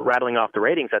were rattling off the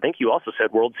ratings, I think you also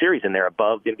said World Series in there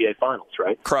above the NBA Finals,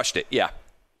 right? Crushed it, yeah.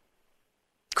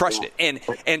 Crushed it.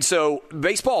 And so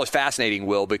baseball is fascinating,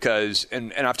 Will, because,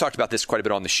 and I've talked about this quite a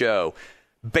bit on the show,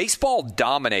 baseball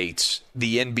dominates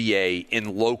the NBA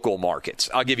in local markets.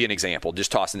 I'll give you an example,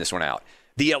 just tossing this one out.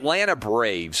 The Atlanta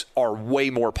Braves are way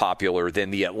more popular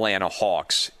than the Atlanta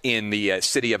Hawks in the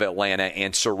city of Atlanta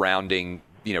and surrounding,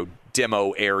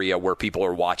 demo area where people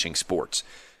are watching sports.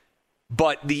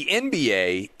 But the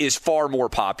NBA is far more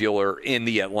popular in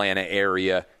the Atlanta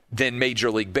area than Major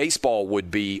League Baseball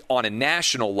would be on a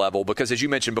national level because, as you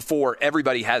mentioned before,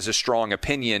 everybody has a strong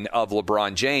opinion of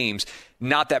LeBron James.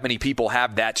 Not that many people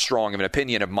have that strong of an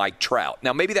opinion of Mike Trout.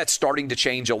 Now, maybe that's starting to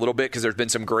change a little bit because there's been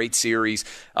some great series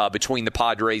between the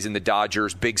Padres and the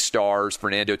Dodgers, big stars,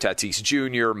 Fernando Tatis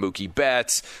Jr., Mookie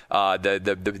Betts,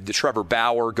 the Trevor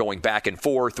Bauer going back and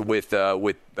forth with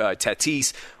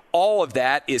Tatis. All of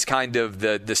that is kind of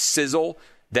the sizzle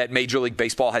that Major League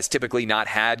Baseball has typically not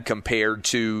had compared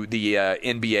to the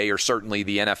NBA or certainly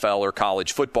the NFL or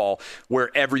college football, where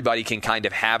everybody can kind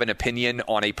of have an opinion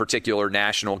on a particular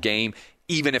national game,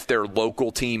 even if their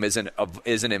local team isn't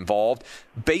involved.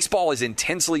 Baseball is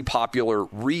intensely popular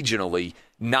regionally,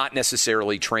 not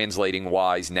necessarily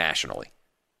translating-wise nationally.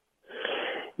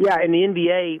 Yeah, in the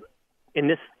NBA, and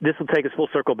this will take us full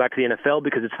circle back to the NFL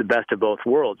because it's the best of both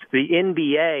worlds. The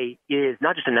NBA is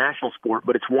not just a national sport,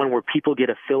 but it's one where people get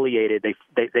affiliated.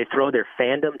 They throw their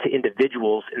fandom to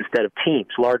individuals instead of teams,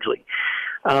 largely.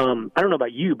 I don't know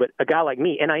about you, but a guy like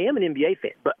me, and I am an NBA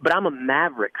fan, but I'm a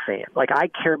Maverick fan. Like, I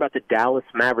care about the Dallas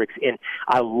Mavericks, and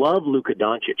I love Luka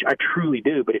Doncic. I truly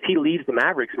do. But if he leaves the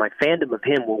Mavericks, my fandom of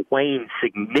him will wane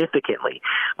significantly.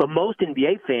 But most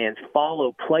NBA fans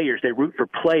follow players. They root for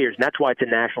players, and that's why it's a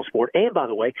national sport. And, by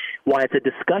the way, why it's a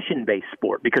discussion-based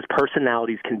sport, because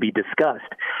personalities can be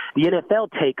discussed. The NFL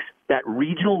takes that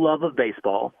regional love of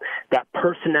baseball, that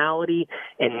personality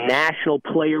and national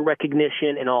player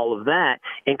recognition and all of that,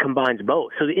 and combines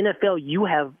both. So the NFL, you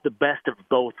have the best of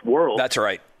both worlds. That's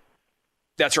right.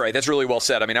 That's right. That's really well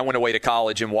said. I mean, I went away to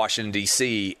college in Washington,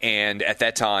 D.C., and at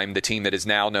that time, the team that is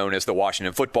now known as the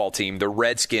Washington football team, the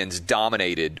Redskins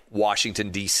dominated Washington,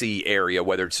 D.C. area,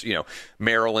 whether it's,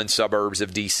 Maryland suburbs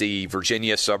of D.C.,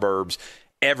 Virginia suburbs.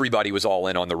 Everybody was all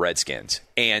in on the Redskins.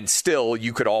 And still,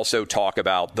 you could also talk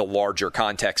about the larger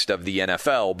context of the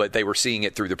NFL, but they were seeing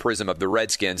it through the prism of the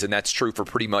Redskins, and that's true for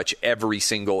pretty much every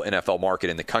single NFL market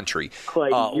in the country.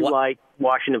 Clay,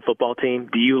 Washington football team,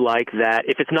 do you like that?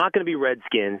 If it's not going to be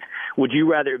Redskins, would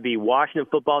you rather it be Washington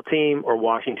football team or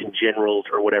Washington Generals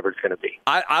or whatever it's going to be?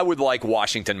 I would like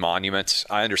Washington Monuments.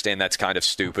 I understand that's kind of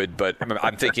stupid, but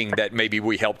I'm thinking that maybe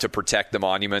we help to protect the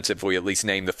monuments if we at least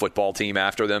name the football team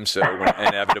after them. So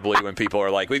inevitably when people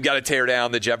are like, we've got to tear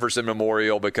down the Jefferson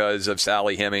Memorial because of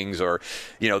Sally Hemings, or,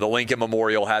 the Lincoln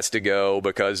Memorial has to go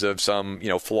because of some,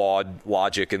 flawed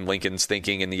logic in Lincoln's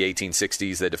thinking in the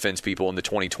 1860s that defends people in the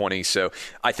 2020s. So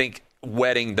I think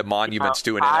wedding the monuments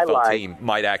to an NFL team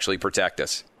might actually protect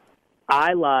us.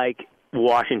 I like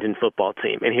Washington football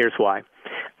team, and here's why.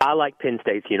 I like Penn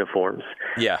State's uniforms.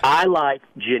 Yeah. I like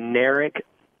generic,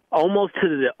 almost to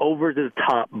the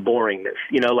over-the-top boringness.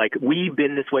 Like, we've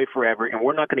been this way forever, and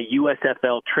we're not going to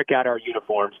USFL trick out our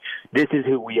uniforms. This is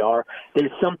who we are.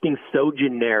 There's something so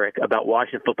generic about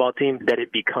Washington football team that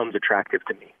it becomes attractive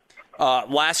to me.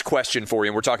 Last question for you,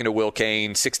 and we're talking to Will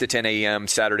Cain, 6 to 10 a.m.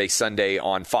 Saturday, Sunday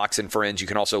on Fox and Friends. You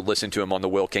can also listen to him on the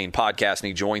Will Cain podcast, and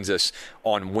he joins us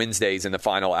on Wednesdays in the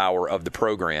final hour of the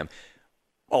program.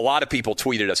 A lot of people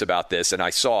tweeted us about this, and I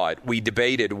saw it. We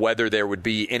debated whether there would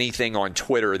be anything on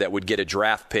Twitter that would get a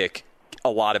draft pick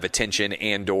a lot of attention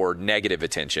and or negative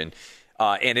attention,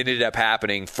 and it ended up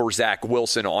happening for Zach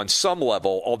Wilson on some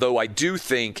level, although I do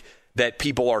think that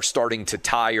people are starting to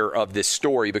tire of this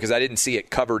story because I didn't see it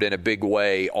covered in a big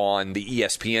way on the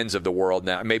ESPNs of the world.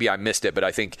 Now, maybe I missed it, but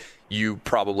I think you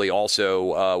probably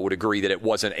also would agree that it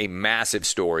wasn't a massive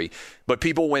story. But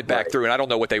people went back through, and I don't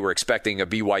know what they were expecting a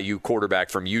BYU quarterback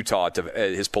from Utah to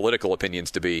his political opinions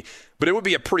to be, but it would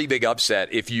be a pretty big upset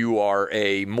if you are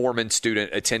a Mormon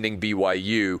student attending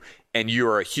BYU and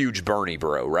you're a huge Bernie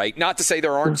bro, right? Not to say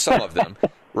there aren't some of them,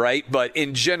 right? But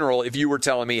in general, if you were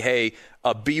telling me, hey,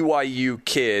 a BYU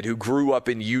kid who grew up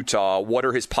in Utah, what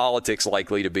are his politics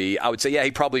likely to be? I would say, yeah,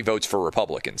 he probably votes for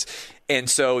Republicans. And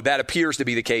so that appears to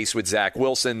be the case with Zach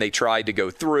Wilson. They tried to go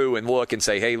through and look and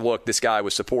say, hey, look, this guy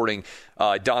was supporting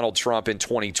Donald Trump in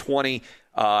 2020,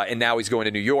 and now he's going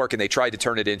to New York, and they tried to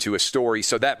turn it into a story.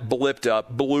 So that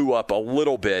blew up a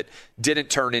little bit,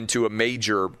 didn't turn into a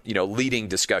major, leading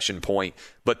discussion point,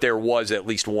 but there was at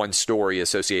least one story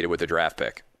associated with the draft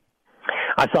pick.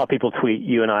 I saw people tweet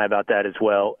you and I about that as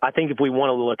well. I think if we want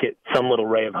to look at some little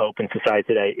ray of hope in society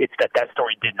today, it's that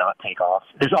story did not take off.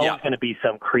 There's always going to be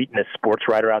some cretinous sports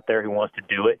writer out there who wants to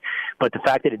do it, but the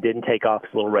fact that it didn't take off is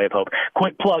a little ray of hope.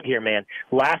 Quick plug here, man.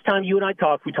 Last time you and I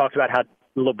talked, we talked about how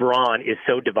LeBron is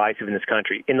so divisive in this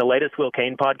country. In the latest Will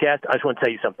Cain podcast, I just want to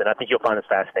tell you something. I think you'll find this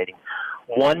fascinating.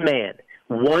 One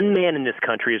man in this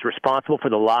country is responsible for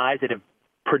the lies that have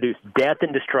produced death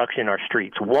and destruction in our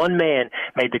streets. One man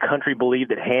made the country believe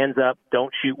that hands up,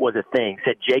 don't shoot was a thing,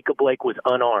 said Jacob Blake was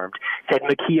unarmed, said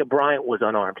Ma'Khia Bryant was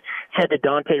unarmed, said that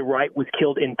Dante Wright was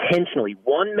killed intentionally.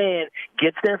 One man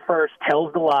gets there first,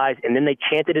 tells the lies, and then they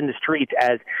chant it in the streets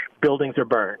as buildings are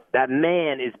burned. That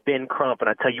man is Ben Crump, and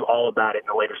I'll tell you all about it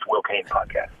in the latest Will Cain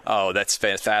podcast. Oh, that's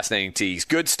fascinating tease.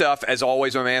 Good stuff, as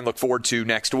always, my man. Look forward to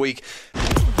next week.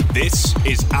 This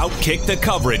is Outkick the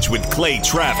Coverage with Clay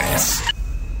Travis.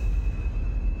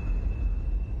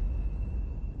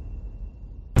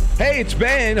 Hey, it's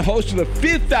Ben, host of the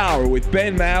Fifth Hour with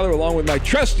Ben Maller, along with my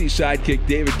trusty sidekick,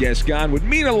 David Gascon. Would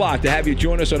mean a lot to have you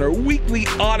join us on our weekly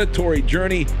auditory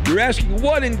journey. You're asking,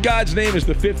 what in God's name is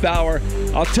the Fifth Hour?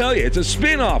 I'll tell you, it's a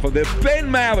spin-off of the Ben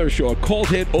Maller Show, a cult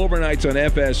hit overnights on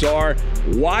FSR.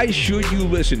 Why should you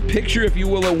listen? Picture, if you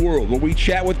will, a world where we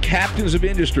chat with captains of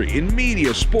industry in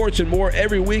media, sports, and more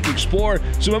every week. Explore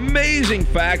some amazing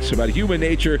facts about human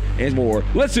nature and more.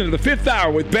 Listen to the Fifth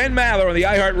Hour with Ben Maller on the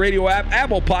iHeartRadio app,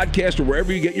 Apple Podcast, or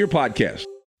wherever you get your podcasts.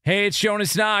 Hey, it's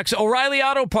Jonas Knox. O'Reilly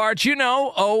Auto Parts,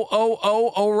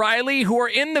 O'Reilly, who are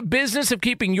in the business of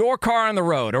keeping your car on the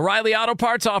road. O'Reilly Auto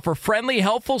Parts offer friendly,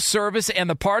 helpful service and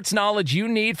the parts knowledge you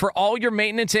need for all your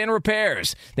maintenance and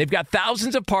repairs. They've got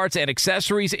thousands of parts and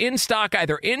accessories in stock,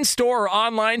 either in-store or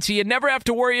online, so you never have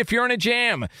to worry if you're in a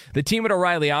jam. The team at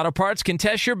O'Reilly Auto Parts can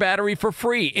test your battery for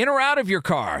free, in or out of your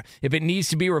car. If it needs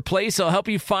to be replaced, they'll help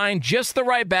you find just the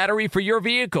right battery for your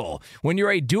vehicle. When you're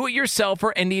a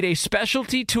do-it-yourselfer and need a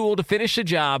specialty tool to finish the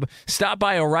job, stop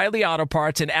by O'Reilly Auto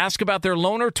Parts and ask about their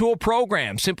loaner tool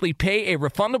program. Simply pay a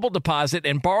refundable deposit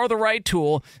and borrow the right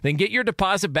tool, then get your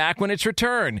deposit back when it's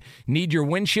returned. Need your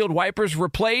windshield wipers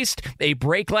replaced, a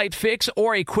brake light fix,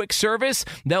 or a quick service?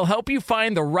 They'll help you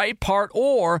find the right part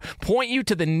or point you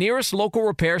to the nearest local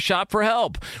repair shop for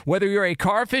help. Whether you're a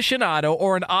car aficionado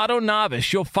or an auto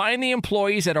novice, you'll find the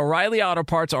employees at O'Reilly Auto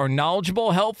Parts are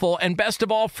knowledgeable, helpful, and best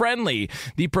of all, friendly.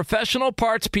 The professional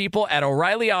parts people at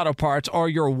O'Reilly O'Reilly Auto Parts are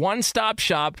your one-stop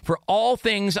shop for all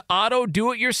things auto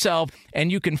do-it-yourself,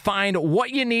 and you can find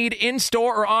what you need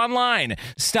in-store or online.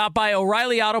 Stop by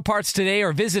O'Reilly Auto Parts today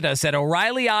or visit us at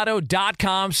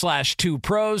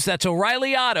O'ReillyAuto.com/2pros. That's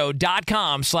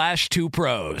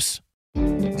O'ReillyAuto.com/2pros.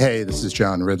 Hey, this is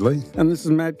John Ridley. And this is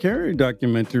Matt Carey,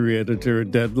 documentary editor at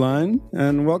Deadline.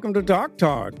 And welcome to Talk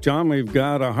Talk. John, we've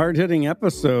got a hard-hitting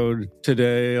episode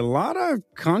today. A lot of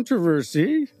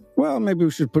controversy. Well, maybe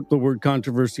we should put the word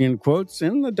controversy in quotes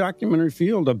in the documentary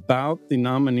field about the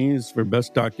nominees for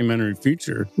Best Documentary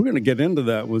Feature. We're going to get into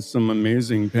that with some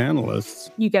amazing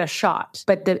panelists. You get a shot,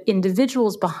 but the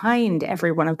individuals behind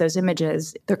every one of those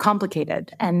images, they're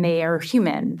complicated and they are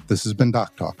human. This has been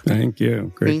Doc Talk. Thank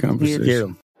you. Great conversation. Thank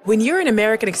you. When you're an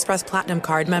American Express Platinum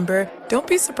Card member, don't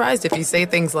be surprised if you say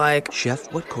things like,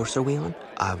 "Chef, what course are we on?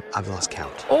 I've lost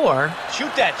count." Or,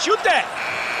 "Shoot that, shoot that!"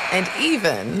 And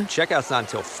even, "Checkout's not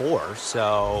until 4,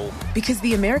 so..." Because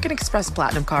the American Express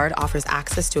Platinum Card offers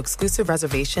access to exclusive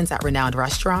reservations at renowned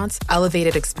restaurants,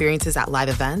 elevated experiences at live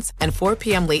events, and 4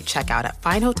 p.m. late checkout at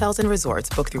fine hotels and resorts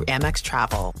booked through Amex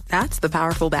Travel. That's the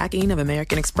powerful backing of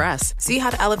American Express. See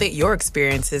how to elevate your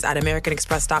experiences at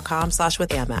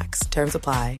americanexpress.com/withAmex. Terms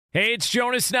apply. Hey, it's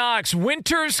Jonas Knox.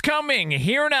 Winter's coming.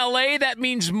 Here in LA, that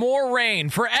means more rain.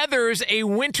 For others, a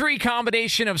wintry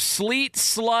combination of sleet,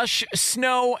 slush,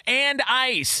 snow, and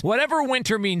ice. Whatever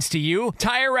winter means to you,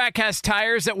 Tire Rack has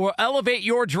tires that will elevate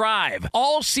your drive.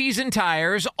 All-season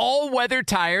tires, all-weather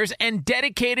tires, and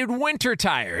dedicated winter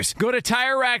tires. Go to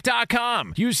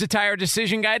TireRack.com. Use the Tire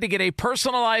Decision Guide to get a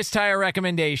personalized tire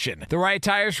recommendation. The right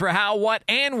tires for how, what,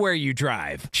 and where you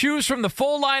drive. Choose from the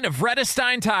full line of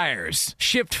Redestein tires.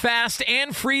 Shipped fast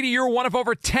and free to your one of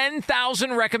over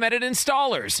 10,000 recommended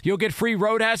installers. You'll get free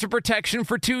road hazard protection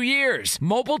for 2 years.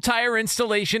 Mobile tire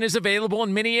installation is available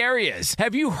in many areas.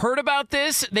 Have you heard about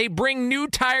this? They bring new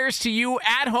tires to you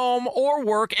at home or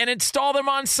work and install them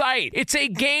on site. It's a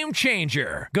game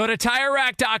changer. Go to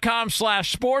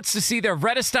TireRack.com/sports to see their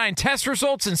Redestein test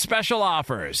results and special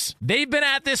offers. They've been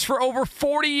at this for over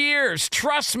 40 years.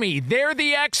 Trust me, they're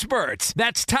the experts.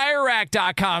 That's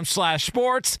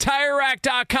TireRack.com/sports.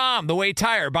 TireRack.com, the way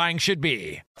tire buying should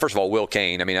be. First of all, Will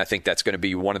Cain, I think that's going to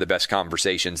be one of the best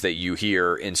conversations that you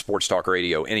hear in sports talk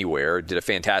radio anywhere. Did a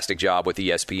fantastic job with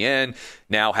ESPN,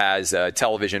 now has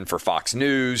television for Fox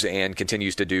News, and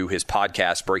continues to do his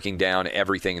podcast breaking down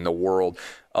everything in the world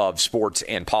of sports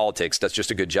and politics. Does just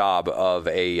a good job of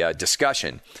a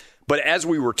discussion. But as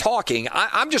we were talking,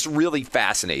 I'm just really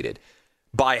fascinated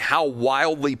by how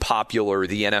wildly popular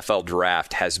the NFL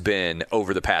draft has been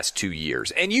over the past 2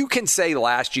 years. And you can say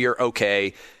last year,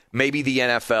 okay, maybe the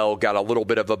NFL got a little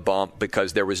bit of a bump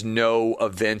because there was no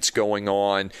events going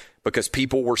on, because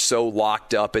people were so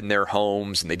locked up in their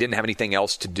homes and they didn't have anything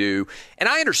else to do. And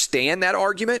I understand that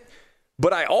argument,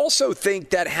 but I also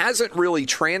think that hasn't really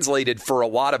translated for a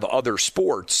lot of other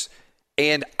sports.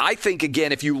 And I think,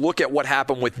 again, if you look at what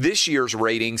happened with this year's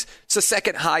ratings, it's the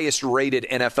second highest rated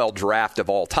NFL draft of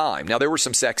all time. Now, there were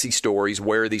some sexy stories.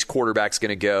 Where are these quarterbacks going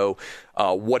to go?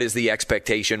 What is the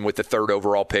expectation with the 3rd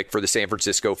overall pick for the San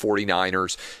Francisco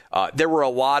 49ers? There were a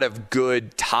lot of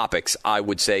good topics, I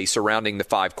would say, surrounding the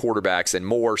 5 quarterbacks and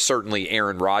more. Certainly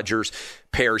Aaron Rodgers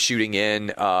parachuting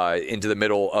into the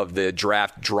middle of the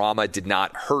draft drama did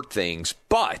not hurt things.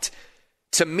 But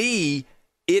to me,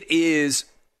 it is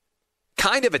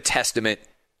kind of a testament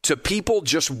to people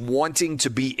just wanting to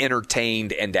be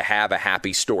entertained and to have a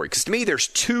happy story. Because to me, there's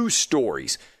 3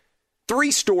 stories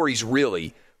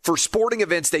really, for sporting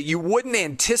events that you wouldn't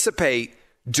anticipate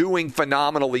doing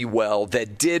phenomenally well,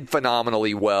 that did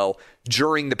phenomenally well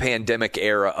during the pandemic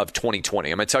era of 2020.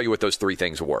 I'm going to tell you what those 3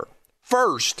 things were.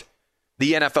 First,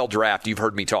 the NFL draft. You've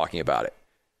heard me talking about it.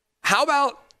 How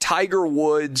about Tiger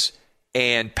Woods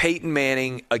and Peyton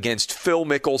Manning against Phil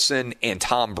Mickelson and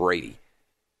Tom Brady?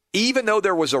 Even though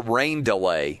there was a rain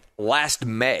delay last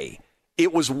May,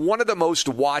 it was one of the most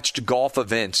watched golf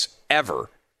events ever.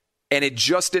 And it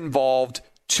just involved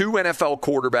 2 NFL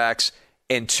quarterbacks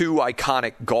and 2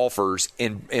 iconic golfers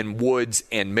in Woods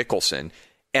and Mickelson.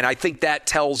 And I think that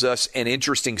tells us an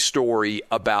interesting story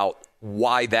about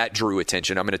why that drew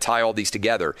attention. I'm going to tie all these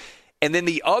together. And then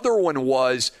the other one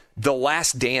was the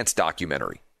Last Dance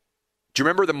documentary. Do you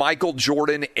remember the Michael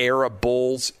Jordan era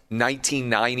Bulls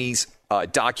 1990s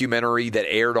documentary that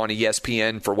aired on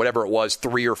ESPN for whatever it was,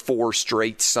 3 or 4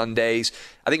 straight Sundays?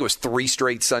 I think it was 3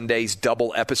 straight Sundays,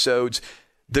 double episodes.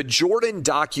 The Jordan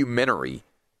documentary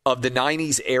of the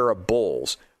 90s era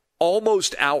Bulls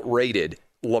almost outrated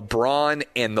LeBron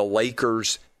and the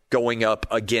Lakers going up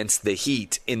against the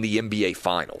Heat in the NBA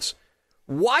Finals.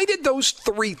 Why did those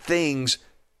 3 things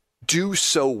do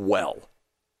so well?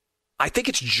 I think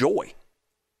it's joy.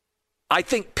 I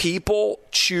think people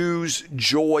choose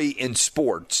joy in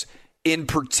sports, in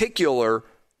particular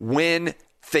when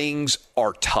things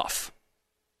are tough.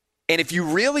 And if you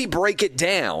really break it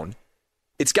down,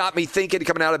 it's got me thinking,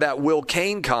 coming out of that Will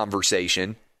Cain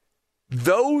conversation,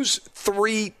 those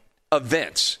three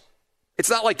events, it's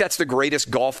not like that's the greatest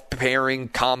golf pairing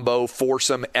combo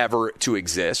foursome ever to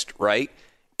exist, right?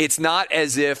 It's not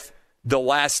as if The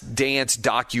Last Dance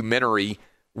documentary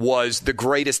was the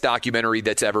greatest documentary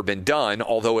that's ever been done,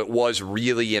 although it was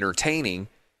really entertaining.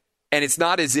 And it's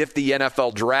not as if the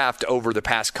NFL draft over the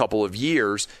past couple of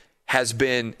years has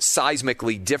been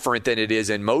seismically different than it is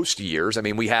in most years. I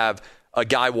mean, we have a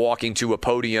guy walking to a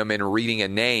podium and reading a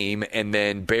name and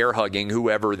then bear hugging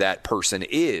whoever that person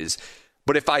is.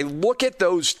 But if I look at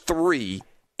those three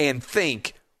and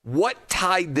think what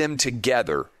tied them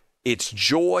together, it's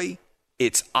joy,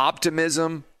 it's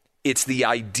optimism, it's the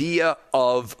idea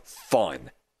of fun.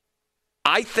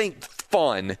 I think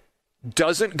fun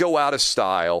doesn't go out of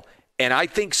style, and I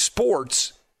think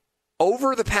sports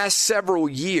over the past several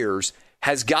years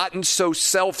has gotten so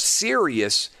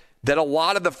self-serious that a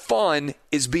lot of the fun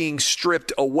is being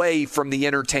stripped away from the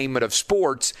entertainment of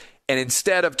sports. And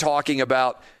instead of talking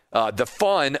about the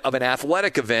fun of an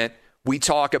athletic event, we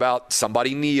talk about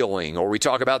somebody kneeling, or we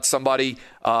talk about somebody,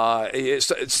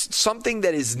 something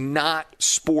that is not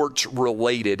sports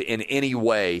related in any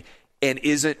way and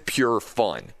isn't pure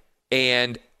fun.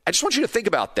 And I just want you to think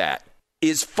about that.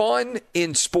 Is fun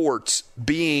in sports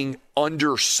being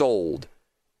undersold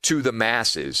to the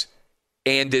masses?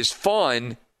 And is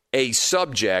fun a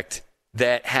subject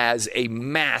that has a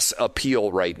mass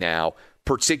appeal right now,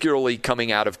 particularly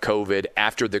coming out of COVID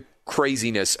after the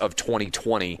craziness of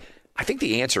 2020? I think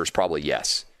the answer is probably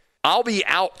yes. I'll be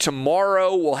out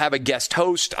tomorrow. We'll have a guest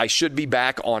host. I should be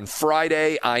back on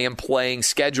Friday. I am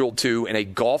scheduled to in a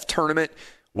golf tournament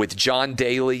with John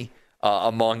Daly,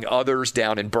 among others,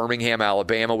 down in Birmingham,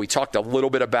 Alabama. We talked a little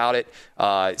bit about it.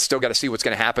 Still got to see what's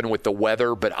going to happen with the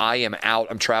weather, but I am out.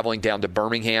 I'm traveling down to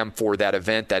Birmingham for that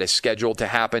event that is scheduled to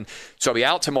happen. So I'll be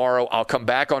out tomorrow. I'll come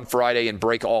back on Friday and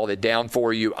break all of it down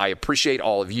for you. I appreciate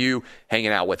all of you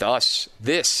hanging out with us.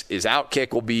 This is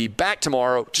Outkick. We'll be back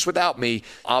tomorrow, just without me.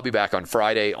 I'll be back on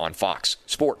Friday on Fox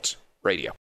Sports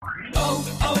Radio.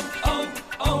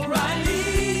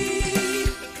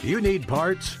 You need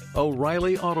parts?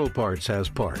 O'Reilly Auto Parts has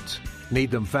parts. Need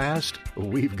them fast?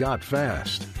 We've got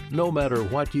fast. No matter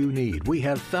what you need, we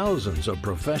have thousands of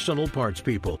professional parts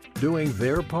people doing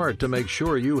their part to make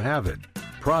sure you have it.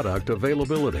 Product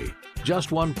availability.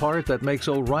 Just one part that makes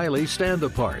O'Reilly stand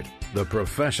apart. The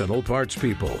professional parts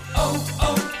people.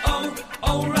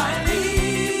 O'Reilly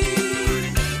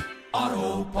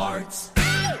Auto Parts.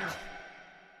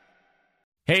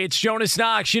 Hey, it's Jonas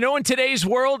Knox. You know, in today's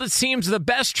world, it seems the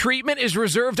best treatment is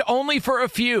reserved only for a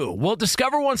few. Well,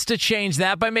 Discover wants to change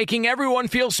that by making everyone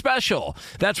feel special.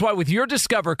 That's why with your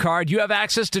Discover card, you have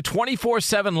access to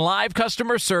 24/7 live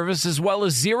customer service as well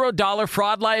as $0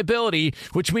 fraud liability,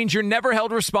 which means you're never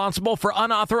held responsible for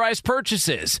unauthorized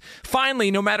purchases.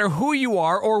 Finally, no matter who you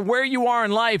are or where you are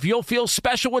in life, you'll feel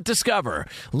special with Discover.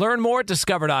 Learn more at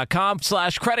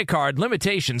discover.com/credit card.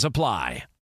 Limitations apply.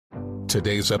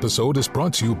 Today's episode is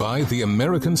brought to you by the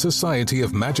American Society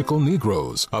of Magical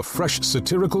Negroes, a fresh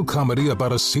satirical comedy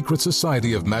about a secret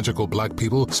society of magical black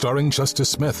people starring Justice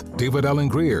Smith, David Alan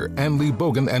Grier, Ann Lee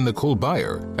Bogan, and Nicole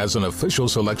Byer. As an official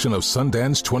selection of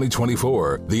Sundance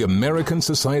 2024, the American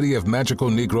Society of Magical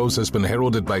Negroes has been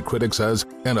heralded by critics as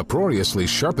an uproariously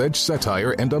sharp-edged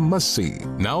satire and a must-see.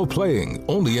 Now playing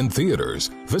only in theaters.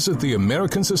 Visit the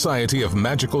American Society of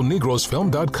Magical Negroes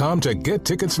film.com to get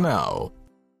tickets now.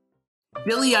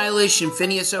 Billie Eilish and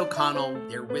Phineas O'Connell,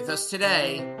 they're with us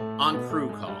today on Crew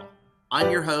Call.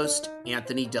 I'm your host,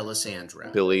 Anthony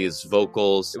D'Alessandro. Billie's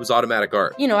vocals, it was automatic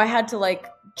art. You know, I had to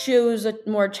choose a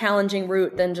more challenging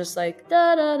route than just da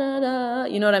da da da.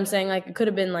 You know what I'm saying? It could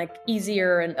have been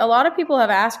easier. And a lot of people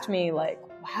have asked me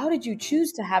how did you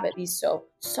choose to have it be so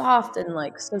soft and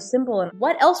so simple? And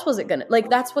what else was it gonna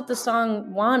that's what the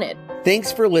song wanted.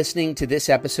 Thanks for listening to this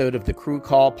episode of the Crew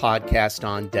Call podcast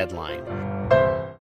on Deadline.